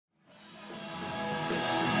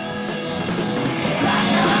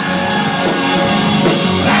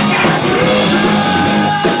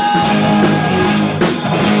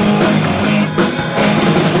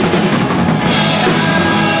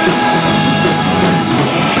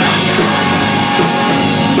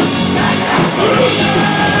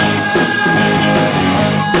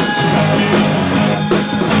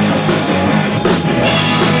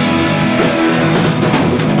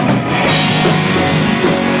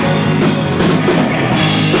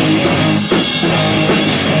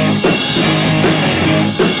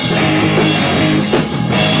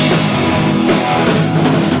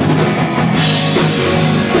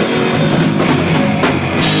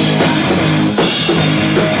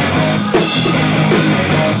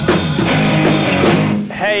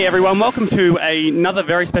Hey everyone, welcome to another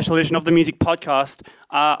very special edition of the Music Podcast.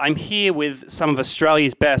 I'm here with some of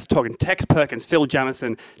Australia's best, talking Tex Perkins, Phil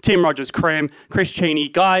Jamieson, Tim Rogers, Kram, Chris Cheney.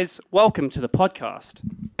 Guys, welcome to the podcast.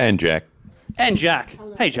 And Jack. And Jack.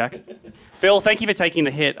 Hey Jack. Phil, thank you for taking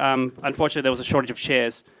the hit. Unfortunately, there was a shortage of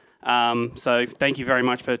chairs, so thank you very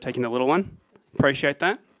much for taking the little one. Appreciate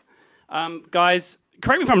that. Guys,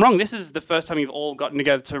 correct me if I'm wrong, this is the first time you've all gotten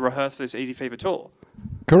together to rehearse for this Easy Fever tour.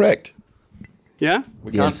 Correct. Yeah?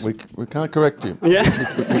 We can't correct you. Yeah?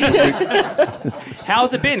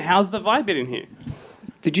 How's it been? How's the vibe been in here?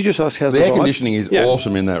 Did you just ask how's the The air vibe? conditioning is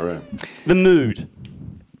awesome in that room. The mood.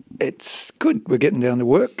 It's good. We're getting down to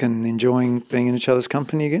work and enjoying being in each other's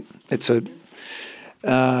company again. It's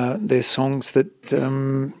there's songs that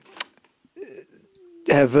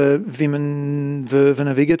have a vim and verve and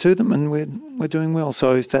a vigour to them, and we're doing well.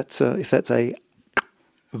 So if that's a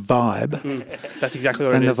vibe, that's exactly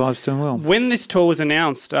what it is. And the vibe's doing well. When this tour was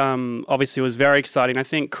announced, obviously it was very exciting. I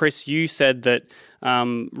think, Chris, you said that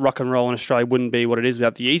rock and roll in Australia wouldn't be what it is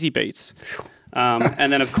without the Easybeats.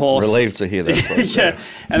 And then, of course... Relieved to hear that. Yeah.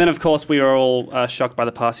 And then, of course, we were all shocked by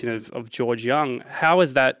the passing of George Young. How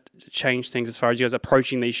has that changed things as far as you guys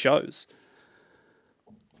approaching these shows?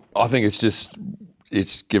 I think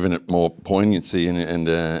it's given it more poignancy and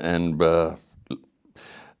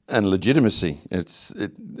legitimacy.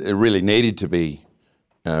 It really needed to be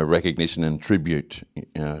recognition and tribute,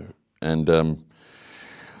 and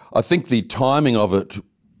I think the timing of it,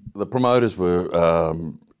 the promoters were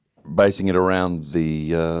basing it around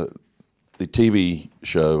the TV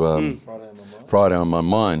show Friday on My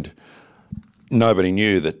Mind. Nobody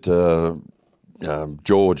knew that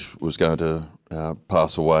George was going to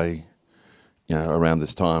pass away, around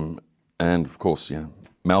this time, and of course,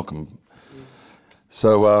 Malcolm.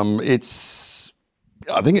 So I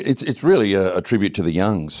think it's really a tribute to the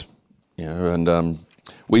Youngs, and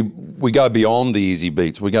we go beyond the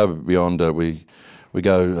Easybeats. We go beyond we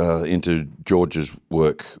go into George's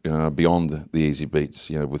work beyond the Easybeats,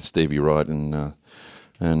 with Stevie Wright and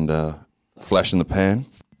Flash in the Pan.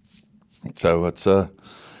 So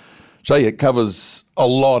it covers a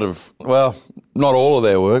lot of, well, not all of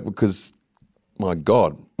their work, because my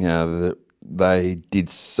God, they did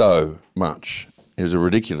so much. It was a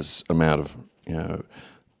ridiculous amount of,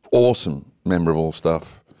 awesome, memorable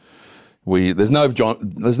stuff. There's no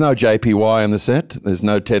JPY in the set. There's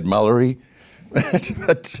no Ted Mullery,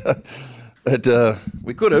 but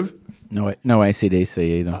we could have. No AC/DC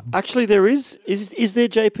either. Actually, there is. Is there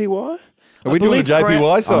JPY? Are we doing a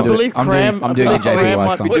JPY song? I believe Kram. I'm doing a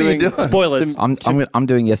JPY song. What are you doing? Spoilers. I'm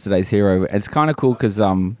doing Yesterday's Hero. It's kind of cool because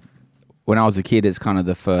when I was a kid, it's kind of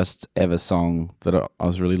the first ever song that I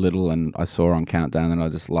was really little and I saw on Countdown, and I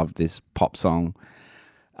just loved this pop song,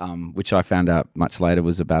 which I found out much later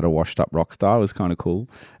was about a washed-up rock star. It was kind of cool.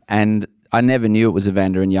 And I never knew it was a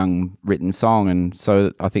Vander and Young written song, and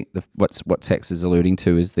so I think what Tex is alluding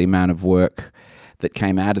to is the amount of work that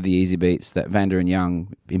came out of the Easybeats that Vander and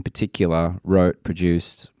Young in particular wrote,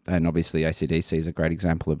 produced, and obviously AC/DC is a great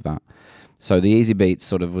example of that. So the Easybeats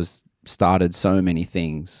sort of started so many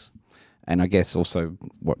things. And I guess also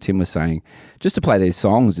what Tim was saying, just to play these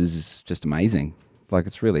songs is just amazing. Like,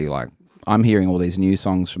 it's really like, I'm hearing all these new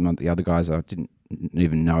songs from the other guys I didn't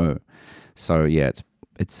even know. So yeah,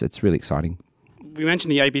 it's really exciting. We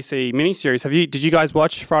mentioned the ABC miniseries. Did you guys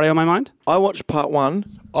watch Friday on My Mind? I watched part 1.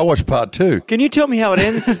 I watched part 2. Can you tell me how it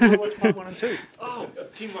ends? I watched part 1 and 2. Oh,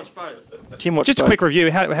 Tim watched both. Tim watched Just both. a quick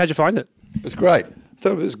review. How'd you find it? It's great. I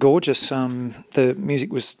thought it was gorgeous. The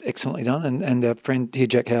music was excellently done, and our friend here,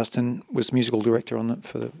 Jack Houston, was musical director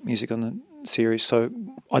for the music on the series. So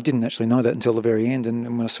I didn't actually know that until the very end, and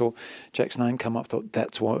when I saw Jack's name come up, I thought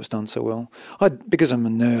that's why it was done so well. Because I'm a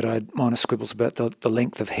nerd, I had minor squibbles about the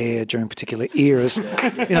length of hair during particular eras.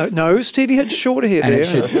 No, Stevie had shorter hair And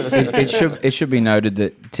there. it should be noted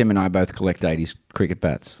that Tim and I both collect 80s cricket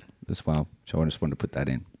bats as well. So I just wanted to put that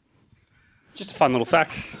in. Just a fun little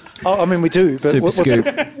fact. Oh, I mean, we do, but Super scoop.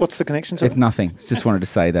 what's the connection to It's it? nothing. Just wanted to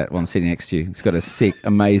say that while I'm sitting next to you. It's got a sick,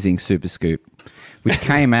 amazing Super Scoop, which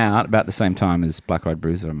came out about the same time as Black Eyed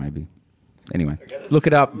Bruiser, maybe. Anyway, look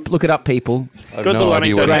it up. Look it up, people. I have Good no little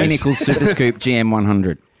idea what anecdote. Gray it is. Nichols Super Scoop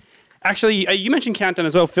GM100. Actually, you mentioned Countdown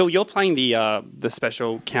as well. Phil, you're playing the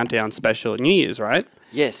special Countdown special at New Year's, right?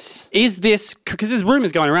 Yes. Is this, because there's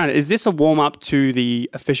rumours going around, is this a warm-up to the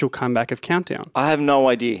official comeback of Countdown? I have no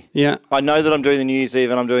idea. Yeah. I know that I'm doing the New Year's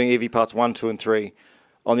Eve and I'm doing Evie Parts 1, 2 and 3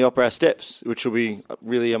 on the Opera House Steps, which will be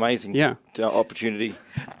really amazing. Yeah. Opportunity.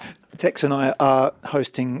 Tex and I are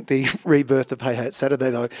hosting the rebirth of Hey Hey It's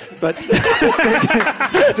Saturday, though. But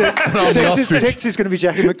Tex is going to be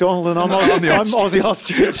Jackie McDonald, and I'm Aussie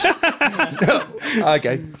Ostrich.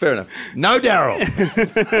 Okay, fair enough. No Daryl.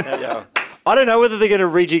 Yeah. I don't know whether they're going to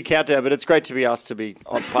rejig Countdown, but it's great to be asked to be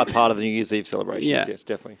part of the New Year's Eve celebrations. Yeah. Yes,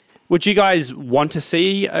 definitely. Would you guys want to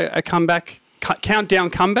see a comeback, Countdown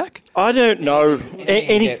comeback? I don't know.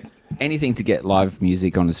 Anything to get live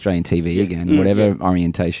music on Australian TV again, whatever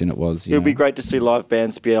orientation it was. It would be great to see live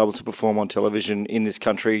bands be able to perform on television in this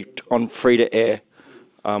country on free to air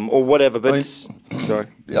or whatever. But sorry.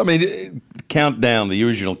 I mean, Countdown, the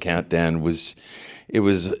original Countdown was I'm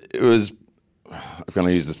going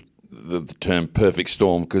to use the term perfect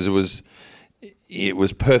storm because it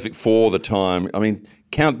was perfect for the time. I mean,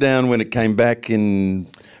 Countdown when it came back in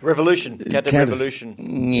Revolution. Countdown Revolution.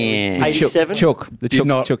 yeah, 87?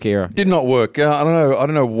 The Chook era. did not work. I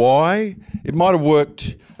don't know why. It might have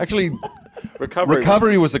worked. Actually,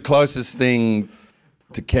 Recovery was the closest thing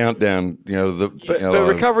to Countdown. You know, But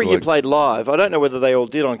Recovery you played live. I don't know whether they all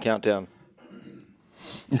did on Countdown.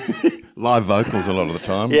 live vocals a lot of the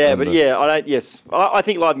time. Yeah, And, but I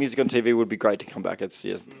think live music on TV would be great to come back. It's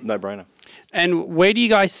no brainer. And where do you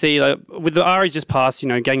guys see, with the Ari's just passed,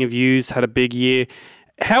 Gang of Youths had a big year.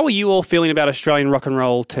 How are you all feeling about Australian rock and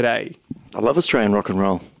roll today? I love Australian rock and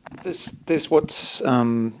roll. There's what's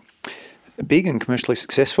big and commercially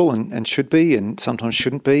successful and should be and sometimes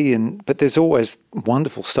shouldn't be, but there's always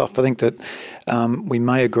wonderful stuff. I think that we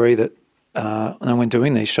may agree that when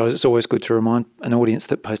doing these shows, it's always good to remind an audience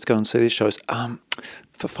that pays to go and see these shows,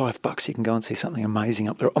 for $5 you can go and see something amazing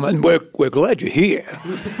up there. I mean, we're glad you're here.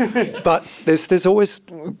 But there's always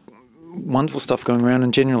wonderful stuff going around,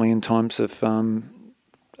 and generally in times of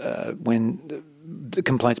when the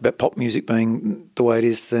complaints about pop music being the way it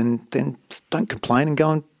is, then don't complain and go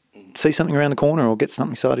and see something around the corner or get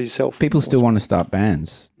something started yourself. People still want to start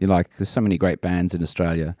bands. There's so many great bands in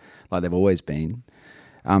Australia, like they've always been.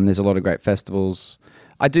 There's a lot of great festivals.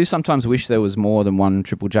 I do sometimes wish there was more than one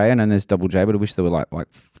Triple J. I know there's Double J, but I wish there were like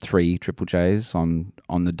 3 Triple Js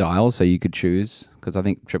on the dial so you could choose, because I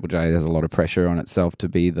think Triple J has a lot of pressure on itself to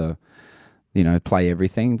be the, play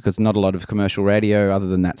everything, because not a lot of commercial radio other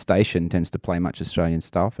than that station tends to play much Australian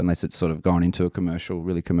stuff unless it's sort of gone into a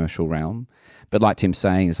really commercial realm. But like Tim's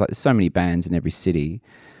saying, it's like there's so many bands in every city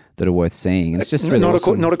that are worth seeing. It's just really not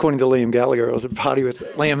awesome. Not according to Liam Gallagher. I was at a party with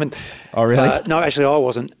Liam, and oh really? No, actually, I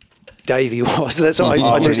wasn't. Davey was. That's why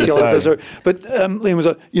I just yelled. But Liam was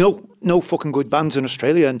like, no fucking good bands in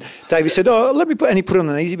Australia. And Davey said, let me put, and he put on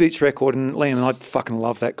an Easybeats record. And Liam, and I fucking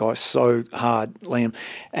love that guy so hard, Liam.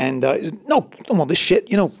 And he said, no, don't want this shit.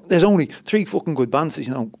 There's only 3 fucking good bands.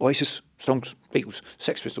 Oasis, Stones, Beatles,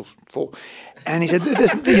 Sex Pistols, 4. And he said,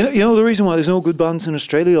 the reason why there's no good bands in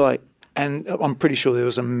Australia, and I'm pretty sure there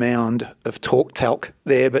was a mound of talk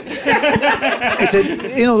there, but he said,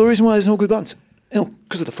 the reason why there's no good bands,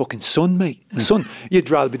 because of the fucking sun, mate. The sun. You'd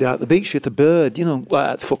rather be down at the beach with a bird,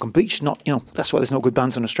 at the fucking beach. Not, that's why there's no good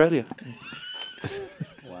bands in Australia.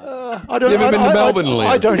 I don't. You ever been to Melbourne, Liam?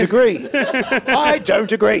 I don't agree. I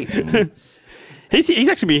don't agree. He's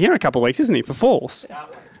actually been here a couple of weeks, isn't he, for Falls?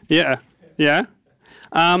 Yeah.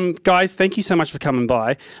 Guys, thank you so much for coming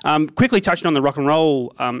by. Quickly touching on the rock and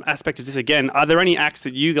roll aspect of this again, are there any acts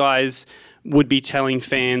that you guys would be telling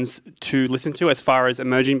fans to listen to as far as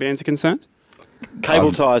emerging bands are concerned?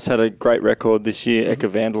 Cable Ties had a great record this year. Eka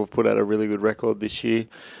Vandal put out a really good record this year.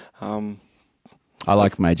 I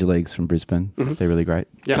like Major Leagues from Brisbane. Mm-hmm. They're really great.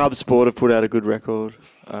 Yeah. Cub Sport have put out a good record.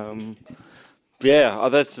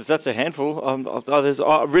 That's a handful.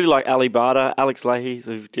 I really like Ali Barter, Alex Leahy,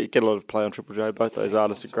 who get a lot of play on Triple J. Both those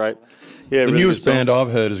artists are great. Yeah, the really newest good band songs.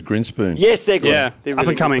 I've heard is Grinspoon. Yes, they're good. Yeah, they're up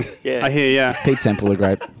really and coming. good. Yeah. I hear, yeah. Pete Temple are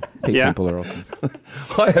great. Pete Yeah. Temple are awesome.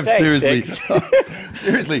 I have Thanks,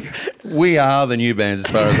 seriously, we are the new bands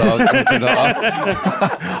as far as I'm concerned.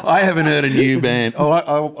 I haven't heard a new band.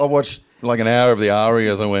 I watched like an hour of the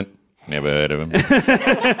Arias. I went, never heard of them.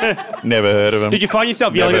 Never heard of them. Did you find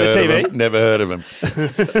yourself yelling at the TV? Never heard of them.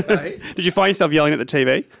 Did you find yourself yelling at the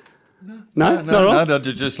TV? No, not at all? No,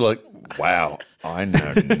 just like, Wow, I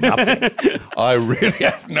know nothing. I really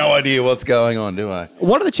have no idea what's going on, do I?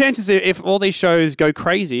 What are the chances if all these shows go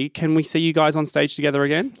crazy, can we see you guys on stage together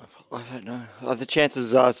again? I don't know. The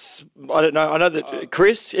chances are, I don't know. I know that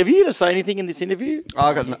Chris, have you going to say anything in this interview?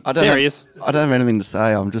 I don't There he is. I don't have anything to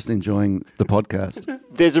say. I'm just enjoying the podcast.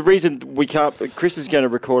 There's a reason we can't. Chris is going to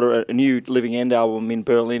record a new Living End album in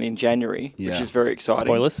Berlin in January, which is very exciting.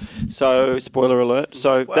 Spoilers. So, spoiler alert.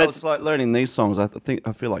 So Well, it's like learning these songs. I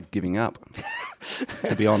feel like giving up,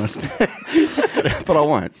 to be honest. But I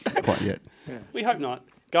won't quite yet. We hope not.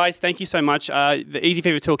 Guys, thank you so much. The Easy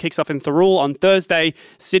Fever Tour kicks off in Thirroul on Thursday,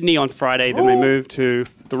 Sydney on Friday, then we move to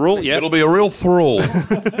Thirroul. Yeah. It'll be a real thrall.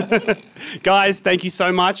 Guys, thank you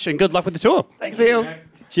so much and good luck with the tour. Thanks, Neil.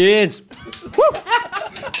 Cheers.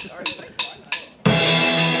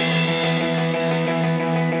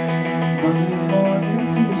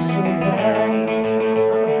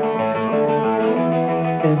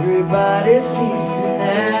 Everybody seems to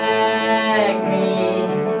nag me.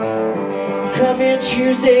 Coming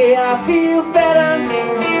Tuesday, I feel better.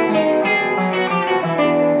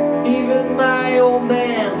 Even my old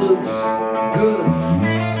man looks good.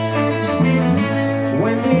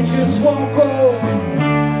 Wednesday, just walk over.